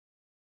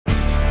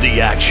The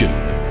action,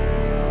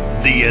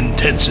 the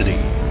intensity,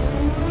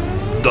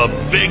 the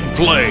big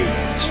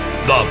plays,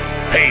 the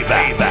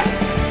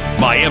payback.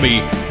 Miami,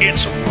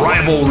 it's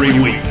Rivalry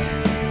Week.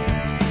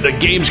 The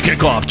games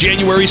kick off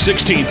January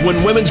 16th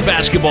when women's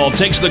basketball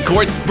takes the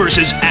court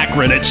versus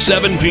Akron at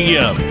 7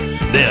 p.m.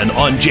 Then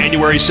on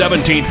January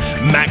 17th,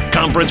 MAC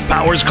Conference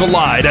powers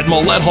collide at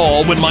Millett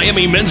Hall when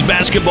Miami men's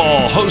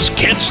basketball hosts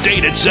Kent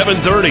State at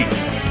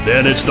 7:30.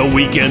 Then it's the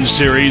weekend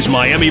series,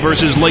 Miami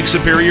versus Lake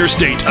Superior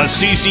State, a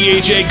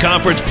CCHA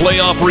Conference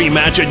playoff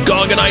rematch at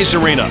Gog and Ice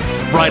Arena.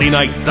 Friday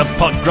night, the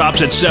puck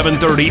drops at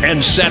 7:30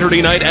 and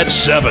Saturday night at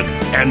 7.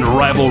 And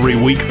Rivalry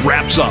Week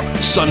wraps up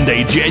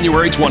Sunday,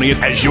 January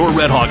 20th as your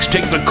Redhawks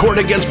take the court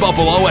against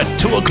Buffalo at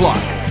 2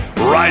 o'clock.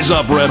 Rise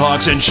up,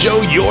 Redhawks, and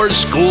show your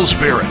school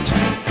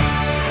spirit.